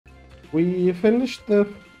We finished the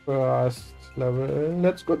first level.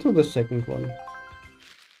 Let's go to the second one.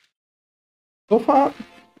 So far,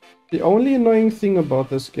 the only annoying thing about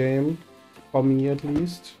this game, for me at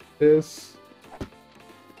least, is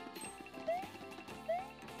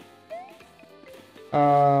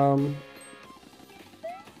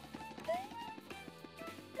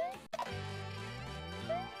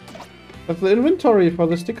that the inventory for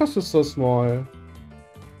the stickers is so small.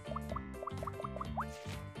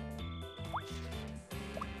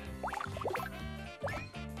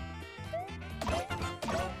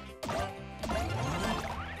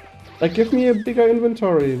 Like, give me a bigger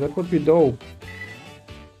inventory, that would be dope.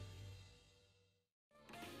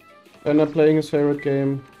 And I'm playing his favorite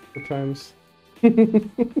game, good times.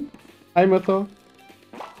 Hi, Mytho.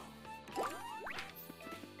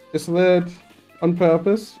 Is that on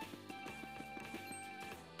purpose?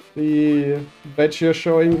 The badge you're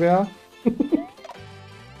showing there?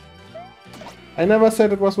 I never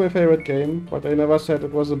said it was my favorite game, but I never said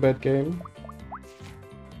it was a bad game.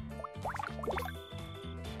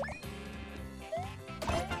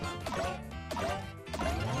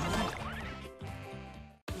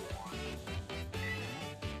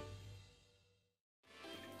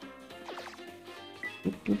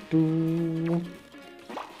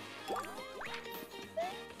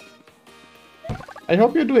 I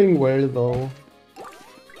hope you're doing well, though.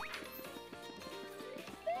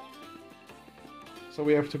 So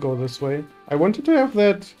we have to go this way. I wanted to have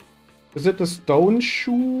that... Is it a stone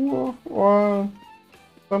shoe or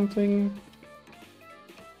something?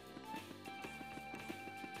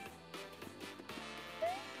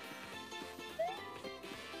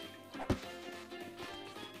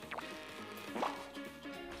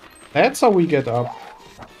 That's how we get up.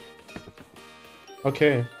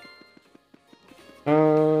 Okay.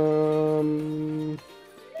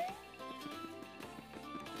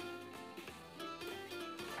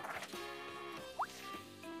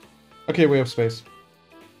 Okay, we have space.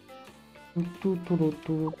 We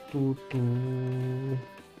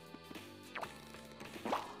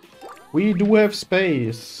do have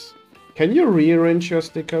space. Can you rearrange your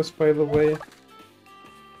stickers, by the way?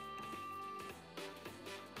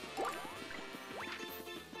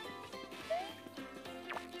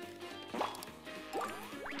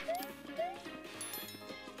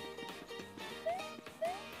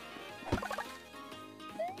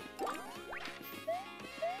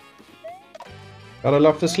 Gotta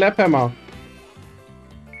love the slap hammer.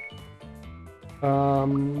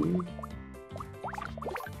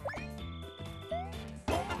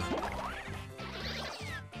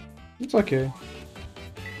 It's okay.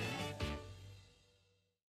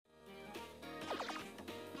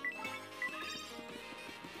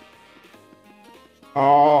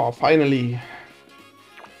 Oh, finally.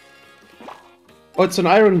 Oh, it's an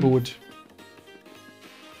iron boot.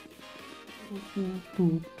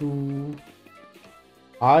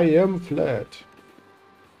 I am flat.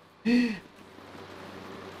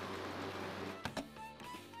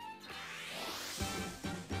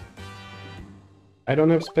 I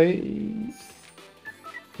don't have space.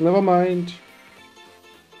 Never mind.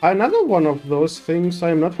 Another one of those things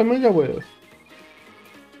I'm not familiar with.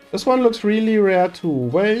 This one looks really rare too.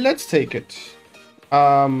 Well, let's take it.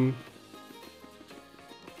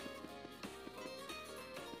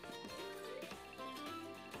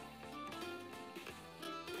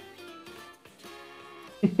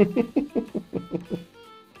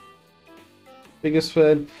 Biggest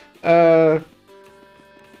fan.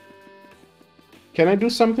 Can I do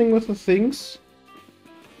something with the things?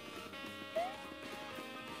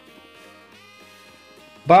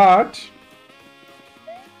 But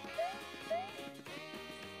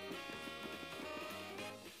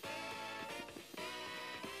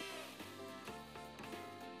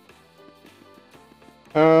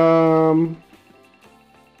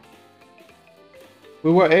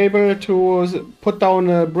we were able to put down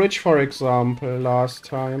a bridge, for example, last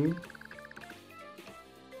time.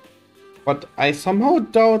 But I somehow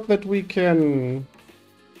doubt that we can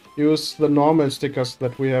use the normal stickers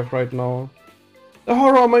that we have right now. The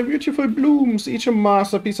horror, my beautiful blooms, each a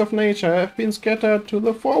masterpiece of nature, have been scattered to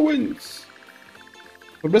the four winds.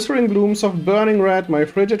 The blistering blooms of burning red, my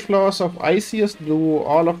frigid flowers of iciest blue,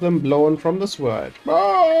 all of them blown from this world.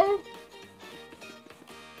 Ah!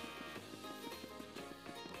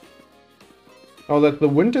 Now that the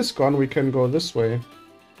wind is gone, we can go this way.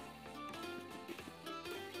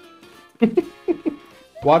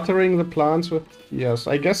 Watering the plants with... Yes,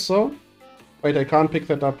 I guess so. Wait, I can't pick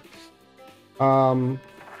that up. I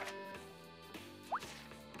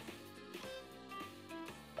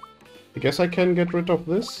guess I can get rid of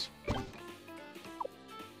this.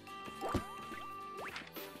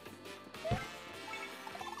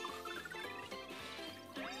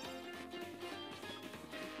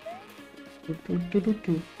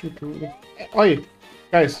 Oi!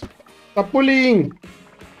 Guys! Stop bullying!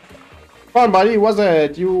 Come on, buddy, what's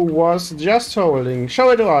it? You was just holding.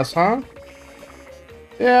 Show it to us, huh?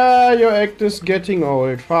 Yeah, your act is getting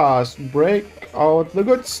old. Fast. Break out the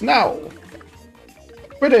goods now.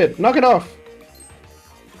 Quit it. Knock it off.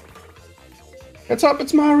 Heads up,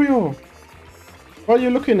 it's Mario. What are you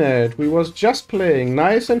looking at? We was just playing.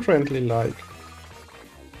 Nice and friendly like.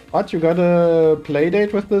 What, you got a play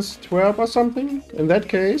date with this twerp or something? In that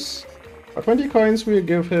case, for 20 coins we'll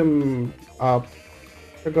give him up.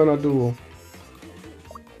 We're gonna do.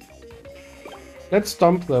 Let's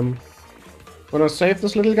stomp them. Wanna save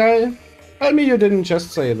this little guy? Tell me you didn't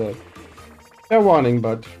just say that. Fair warning,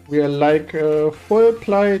 but we are like full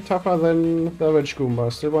ply tougher than the average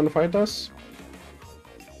Goomba. Still wanna fight us?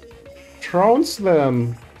 Trounce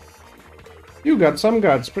them! You got some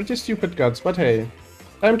guts, pretty stupid guts, but hey.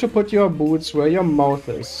 Time to put your boots where your mouth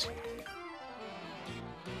is.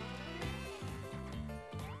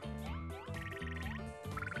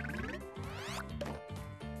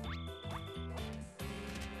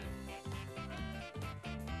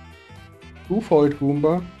 Two-fold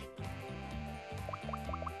Goomba.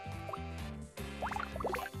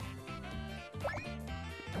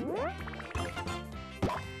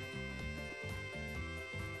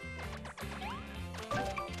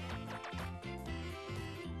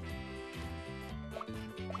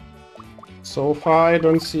 So far, I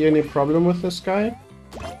don't see any problem with this guy.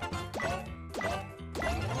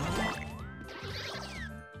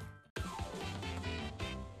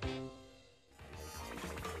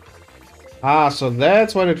 Ah, so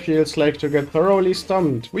that's what it feels like to get thoroughly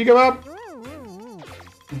stumped. We give up!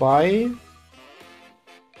 Bye.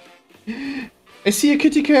 I see a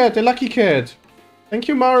kitty cat, a lucky cat. Thank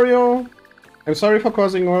you, Mario. I'm sorry for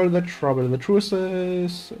causing all the trouble. The truth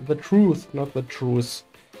is... the truth, not the truth.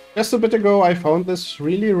 Just a bit ago, I found this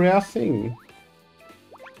really rare thing.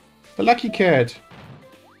 The lucky cat.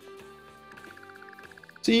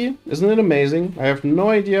 See? Isn't it amazing? I have no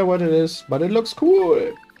idea what it is, but it looks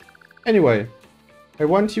cool. Anyway, I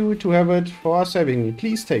want you to have it for saving me.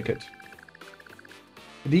 Please take it.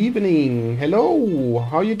 Good evening. Hello.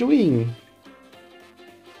 How are you doing?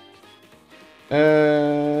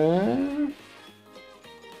 The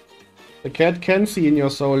cat can see in your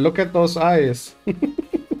soul. Look at those eyes.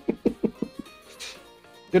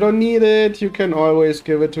 You don't need it. You can always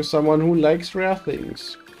give it to someone who likes rare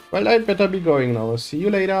things. Well, I'd better be going now. See you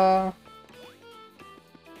later.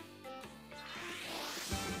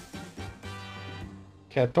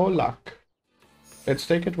 Cato luck. Let's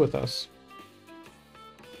take it with us.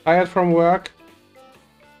 Tired from work?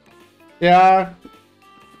 Yeah.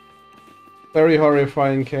 Very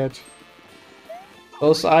horrifying, cat.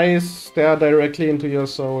 Those eyes stare directly into your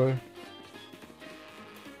soul.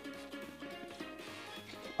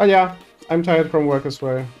 Oh yeah, I'm tired from work as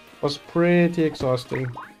well. Was pretty exhausting.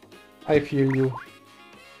 I feel you.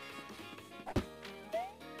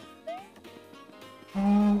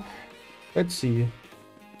 Let's see.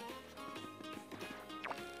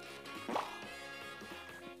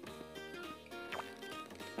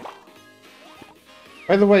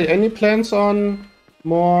 By the way, any plans on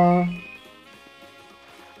more...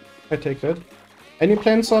 I take that. Any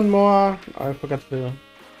plans on more... I forgot the...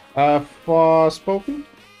 for Spoken?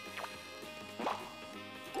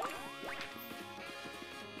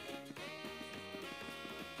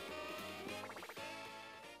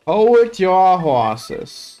 Hold your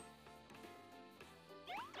horses.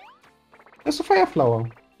 There's a fire flower.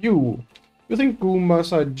 You think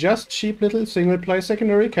Goombas are just cheap little single-play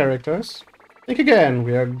secondary characters? Think again,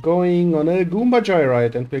 we are going on a Goomba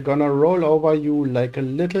joyride and we're gonna roll over you like a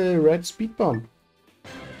little red speed bump.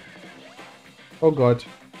 Oh god.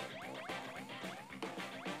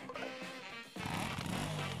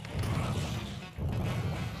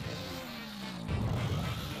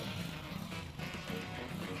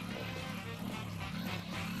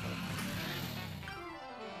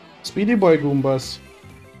 Speedy boy Goombas.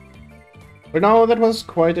 Well, now that was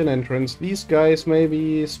quite an entrance. These guys may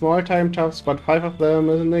be small-time toughs, but 5 of them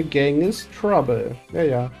in a gang is trouble.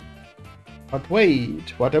 Yeah. But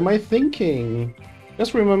wait, what am I thinking?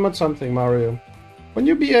 Just remembered something, Mario. Wouldn't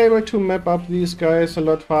you be able to map up these guys a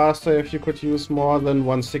lot faster if you could use more than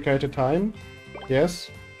one sticker at a time? Yes?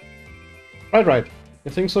 Right.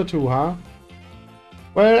 You think so too, huh?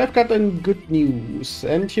 Well, I've got good news,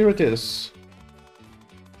 and here it is.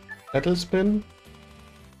 Battle spin.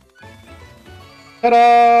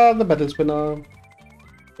 Ta-da! The battle spinner.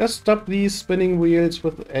 Just stop these spinning wheels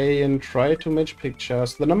with A and try to match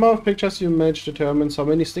pictures. The number of pictures you match determines how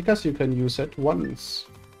many stickers you can use at once.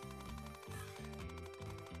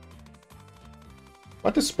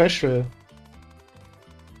 What is special?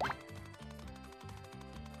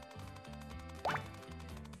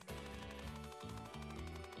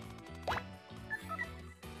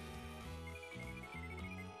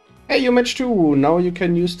 Hey, you matched 2. Now you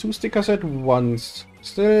can use 2 stickers at once.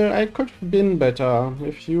 Still, I could have been better.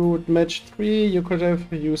 If you would match 3, you could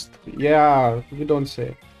have used 3. Yeah, you don't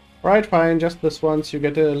say. Right, fine, just this once. You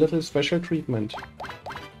get a little special treatment.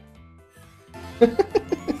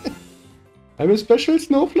 I'm a special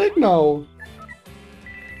snowflake now.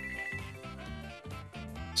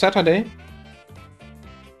 Saturday?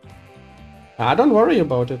 Ah, don't worry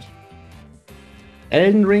about it.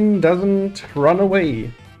 Elden Ring doesn't run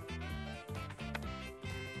away.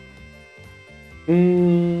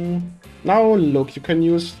 Now look, you can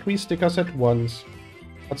use 3 stickers at once.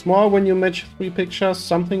 What's more, when you match 3 pictures,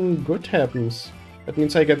 something good happens. That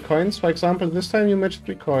means I get coins. For example, this time you match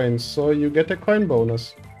 3 coins, so you get a coin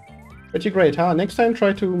bonus. Pretty great, huh? Next time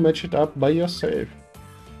try to match it up by yourself.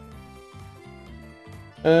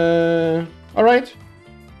 Alright.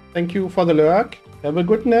 Thank you for the lurk. Have a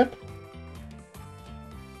good nap.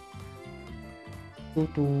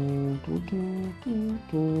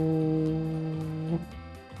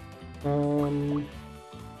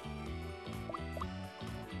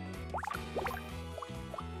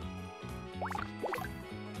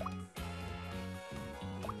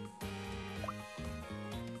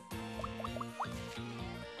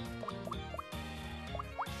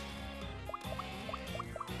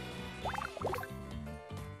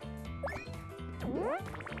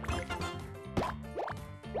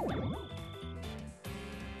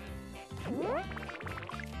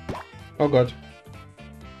 Oh god.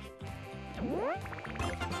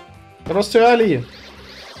 That was too early.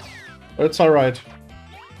 But it's alright.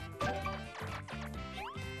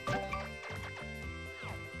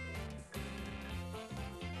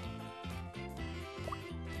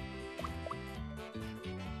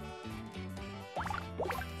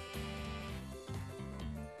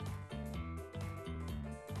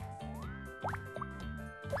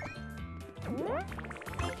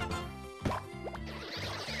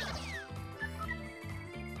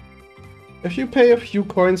 If you pay a few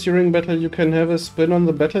coins during battle, you can have a spin on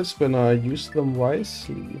the battle spinner. Use them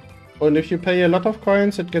wisely. And if you pay a lot of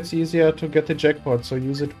coins, it gets easier to get the jackpot, so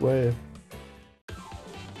use it well.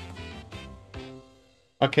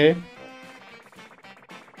 Okay.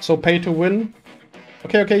 So pay to win?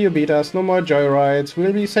 Okay, you beat us. No more joyrides.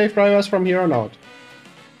 We'll be safe drivers from here on out.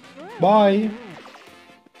 Bye!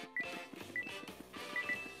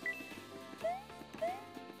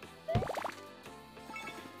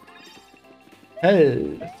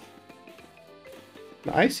 Health.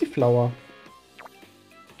 An icy flower.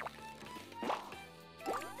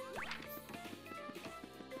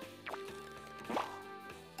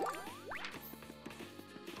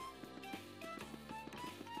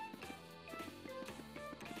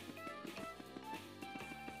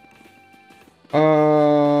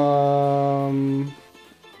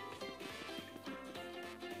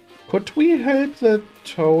 Could we help the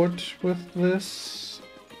toad with this?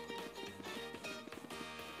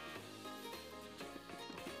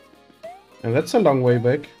 And that's a long way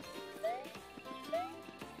back.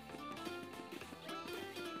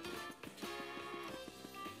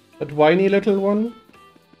 That whiny little one?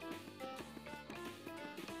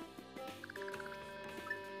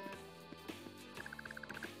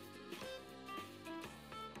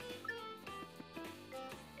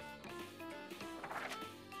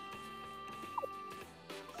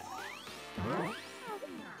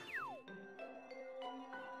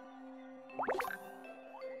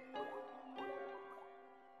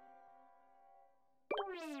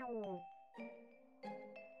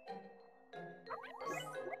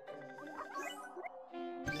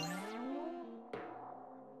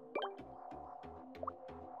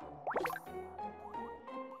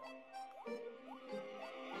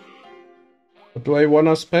 Do I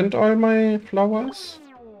wanna spend all my flowers?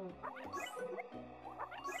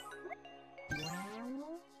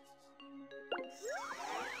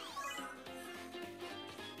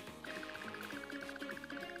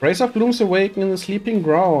 Rays of Blooms awaken in the sleeping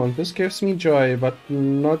ground. This gives me joy, but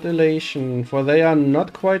not elation, for they are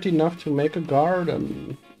not quite enough to make a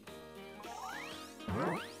garden.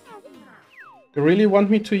 You really want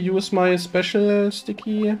me to use my special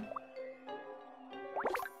sticky?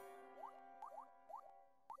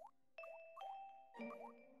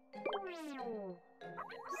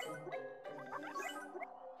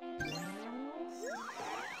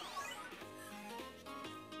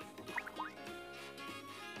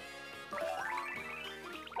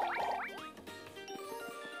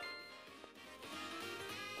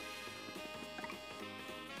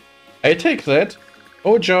 I take that.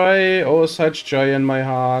 Oh joy, oh such joy in my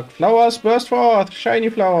heart. Flowers burst forth, shiny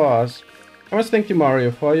flowers. I must thank you,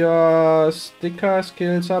 Mario, for your sticker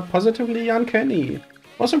skills are positively uncanny.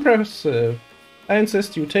 Most impressive. I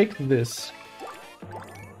insist you take this.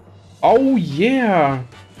 Oh yeah!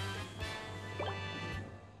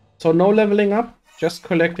 So no leveling up, just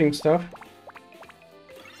collecting stuff.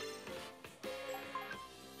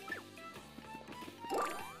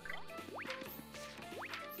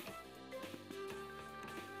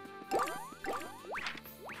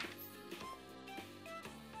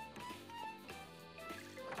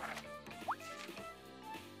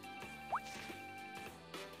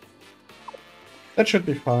 That should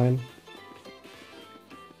be fine.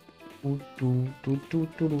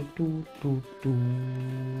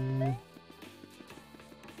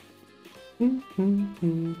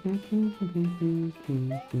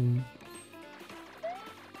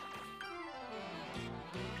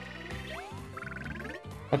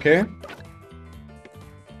 Okay.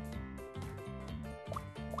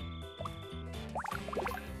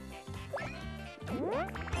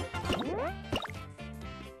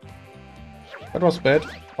 That was bad.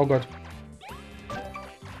 Oh god.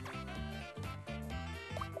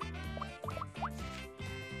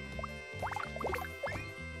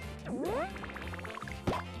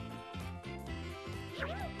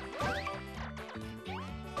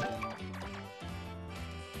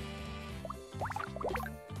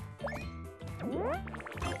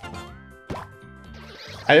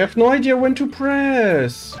 I have no idea when to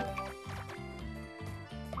press.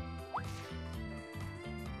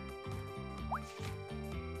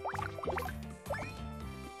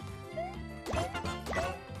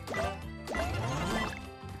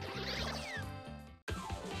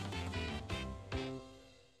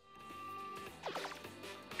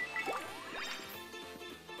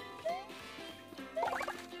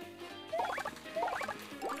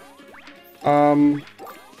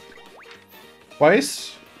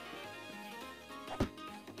 Twice.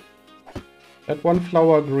 That one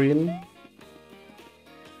flower green.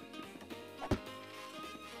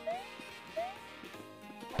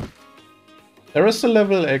 There is a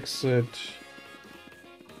level exit.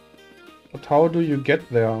 But how do you get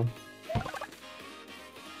there?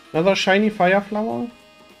 Another shiny fire flower?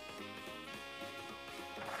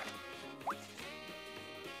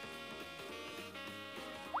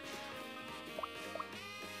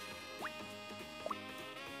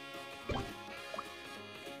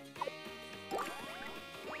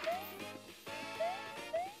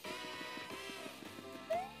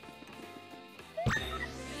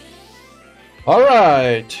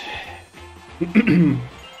 Alright.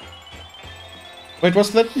 Wait,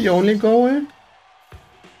 was that the only goal?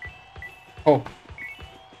 Oh.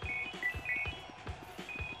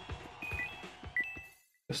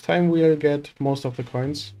 This time we'll get most of the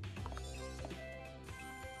coins.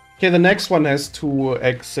 Okay, the next one has 2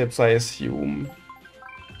 exits, I assume.